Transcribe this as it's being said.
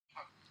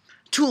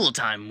Tool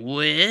time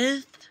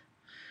with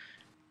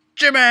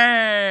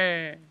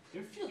Jimmy!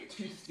 You feel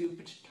too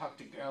stupid to talk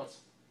to girls?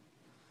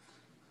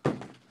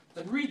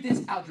 Then read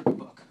this algebra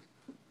book.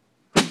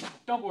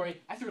 Don't worry,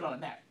 I threw it on a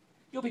mat.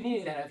 You'll be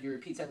needing that after you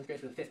repeat 7th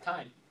grade for the 5th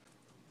time.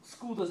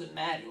 School doesn't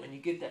matter when you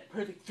get that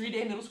perfect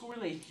 3-day middle school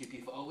relationship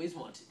you've always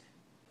wanted.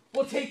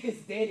 We'll take this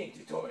dating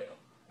tutorial.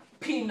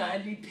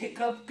 P90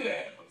 pickup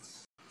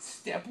girls.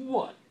 Step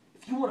 1.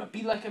 If you want to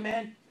be like a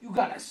man, you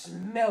gotta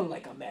smell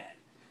like a man.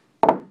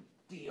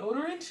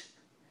 Deodorant?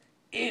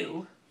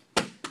 Ew.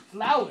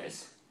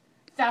 Flowers?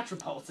 That's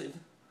repulsive.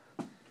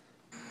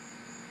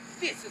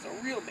 This is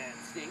a real man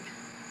stink.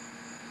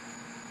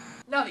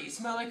 Now that you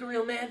smell like a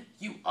real man,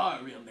 you are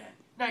a real man.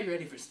 Now you're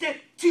ready for step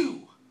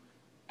 2.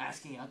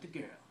 Asking out the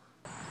girl.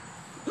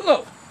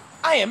 Hello,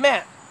 I am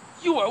Matt.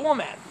 You are a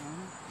woman.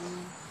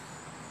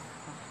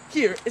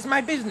 Here is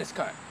my business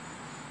card.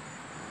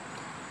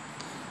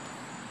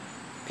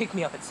 Pick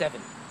me up at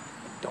 7.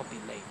 Don't be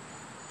late.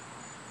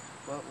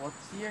 What's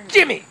your...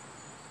 Jimmy!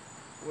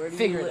 Where do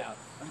Figure you it out.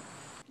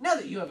 Now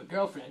that you have a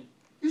girlfriend,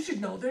 you should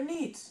know their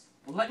needs.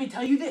 Well, let me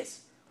tell you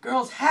this.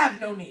 Girls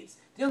have no needs.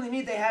 The only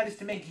need they have is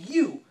to make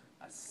you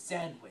a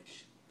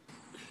sandwich.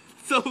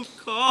 So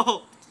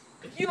cold.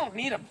 You don't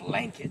need a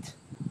blanket.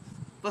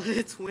 But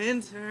it's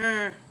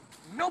winter.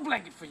 No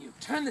blanket for you.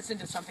 Turn this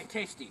into something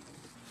tasty.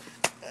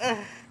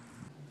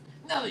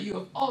 Now that you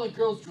have all the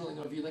girls drooling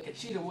over you like a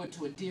cheetah would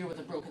to a deer with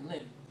a broken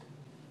limb,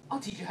 I'll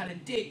teach you how to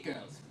date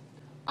girls.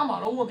 I'm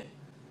on a woman.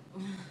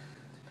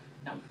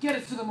 Now get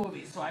us to the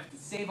movies so I have to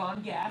save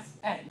on gas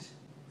and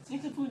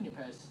save some food in your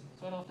purse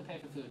so I don't have to pay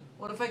for food.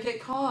 What if I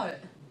get caught?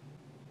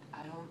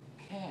 I don't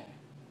care.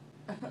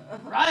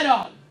 Right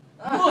on!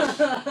 Push!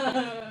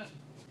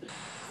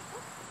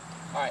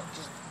 Alright,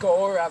 just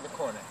go around the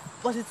corner.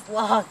 But it's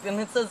locked and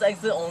it says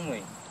exit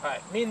only.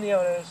 Alright, me and the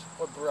owners,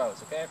 we're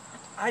bros, okay?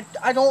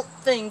 I don't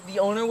think the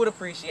owner would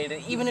appreciate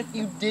it, even if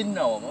you did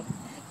know him.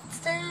 It's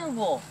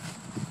terrible.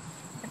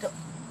 Go.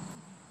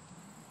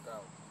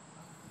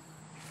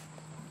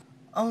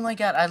 Oh my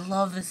god, I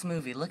love this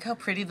movie. Look how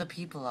pretty the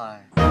people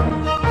are.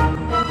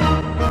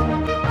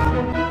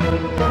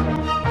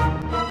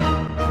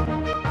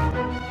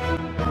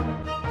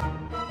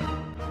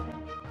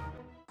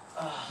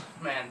 Oh,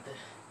 man.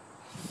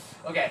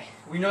 Okay,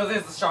 we know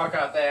there's a shark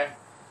out there,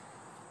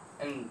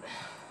 and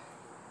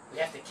We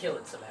have to kill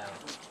it somehow.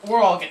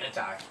 we're all gonna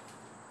die.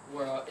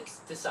 It's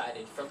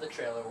decided from the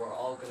trailer we're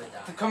all gonna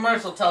The die.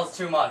 commercial tells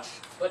too much.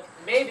 But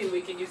maybe we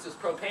can use this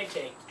propane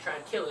tank to try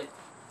and kill it,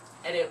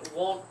 and it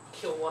won't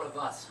kill one of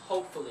us.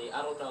 Hopefully.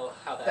 I don't know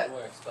how that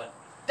works, but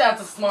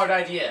That's a smart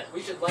idea.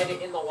 we should light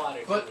it in the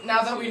water. But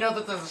now that we know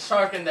that there's a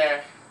shark in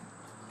there,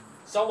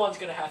 Someone's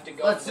gonna have to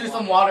go. let's in do the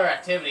some water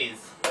activities.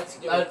 Let's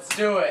do Let's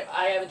do it. it.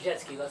 I have a jet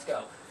ski. Let's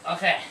go.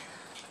 Okay.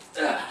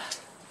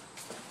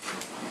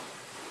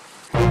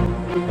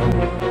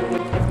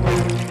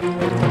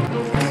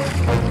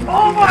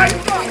 Oh my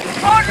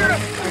God!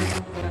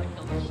 Gotta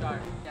kill the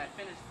shark. Yeah, I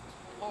finished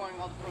pouring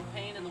all the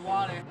propane in the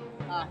water.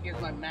 Here's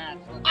my match.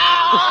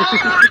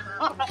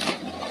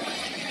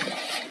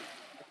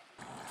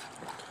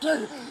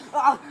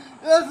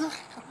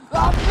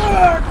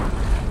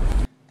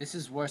 This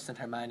is worse than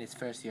Hermione's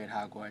first year at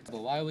Hogwarts.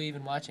 But why are we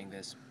even watching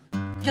this?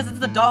 Because it's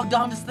the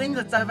dog-dongest thing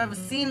that I've ever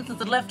seen since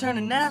the left turn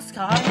in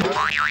NASCAR.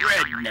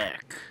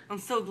 Redneck. I'm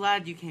so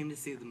glad you came to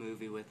see the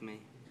movie with me.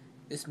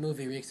 This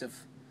movie reeks of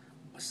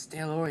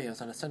stale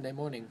Oreos on a Sunday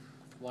morning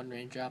with one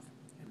raindrop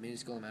and a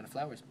minuscule amount of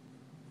flowers.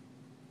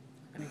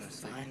 I'm gonna go to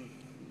sleep.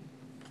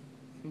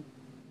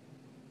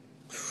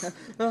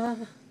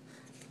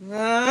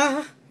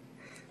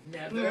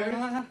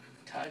 Never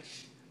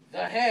touch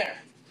the hair.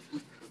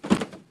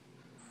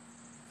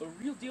 The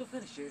real deal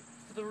finisher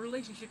for the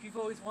relationship you've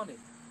always wanted.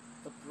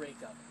 The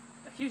breakup.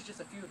 Now here's just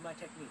a few of my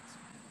techniques.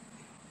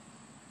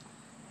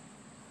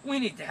 We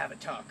need to have a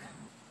talk.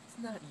 It's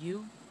not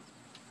you.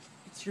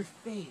 It's your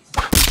face.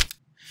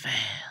 Fail.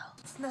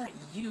 It's not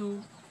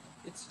you.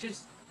 It's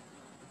just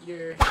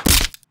your...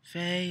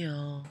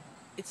 Fail.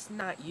 It's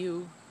not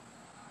you.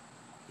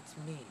 It's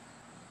me.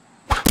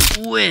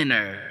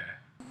 Winner.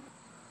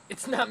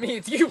 It's not me,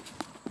 it's you!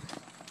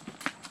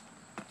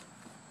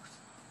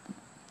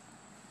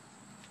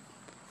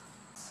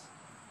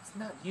 It's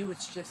not you,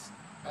 it's just...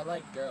 I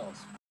like girls.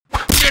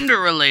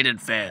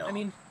 Gender-related fail. I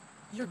mean,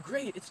 you're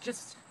great, it's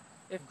just...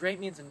 If great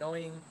means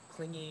annoying,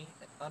 clingy,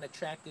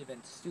 unattractive,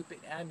 and stupid,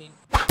 I mean...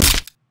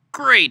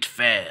 Great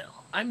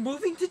fail. I'm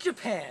moving to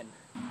Japan!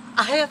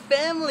 I have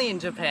family in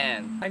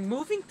Japan. I'm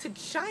moving to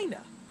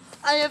China!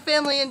 I have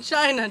family in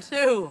China,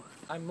 too.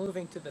 I'm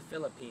moving to the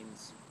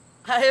Philippines.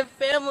 I have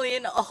family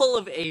in all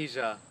of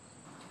Asia.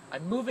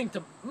 I'm moving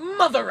to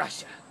Mother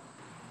Russia!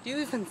 Do you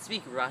even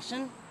speak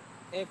Russian?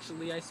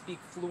 Actually, I speak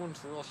fluent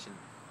Russian.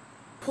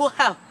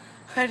 Wow,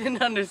 I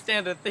didn't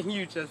understand a thing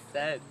you just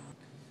said.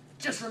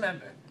 Just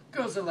remember,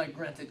 girls are like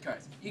rented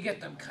cars. You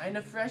get them kind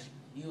of fresh,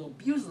 you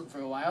abuse them for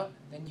a while,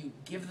 then you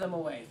give them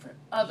away for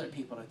other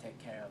people to take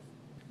care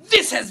of.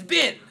 This has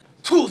been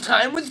Tool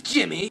Time with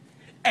Jimmy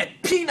and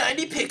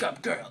P90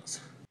 Pickup Girls.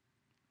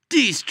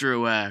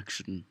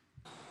 Deastruacsion.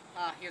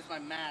 Here's my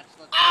match.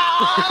 Let's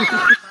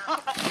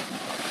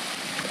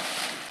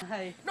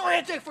Hey. No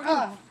handshake for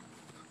you!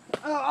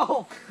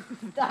 Oh!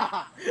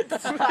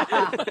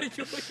 What did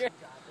you hear?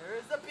 There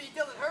is a bee,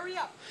 Dylan, hurry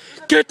up!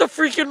 Get the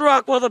freaking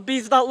rock while the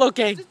bee's not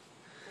looking. Just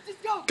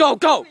Go,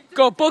 go,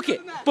 go, book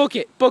it, book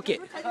it, book it.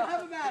 Pretend you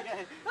have a match.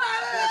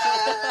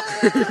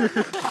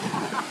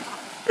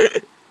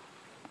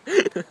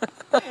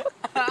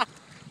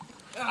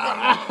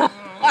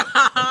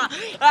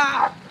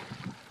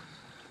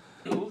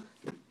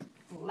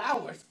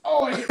 Flowers.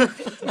 Oh,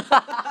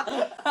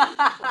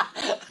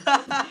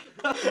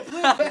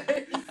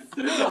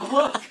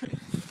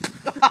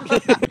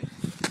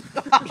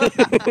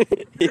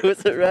 He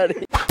wasn't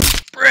ready.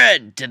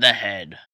 Bread to the head.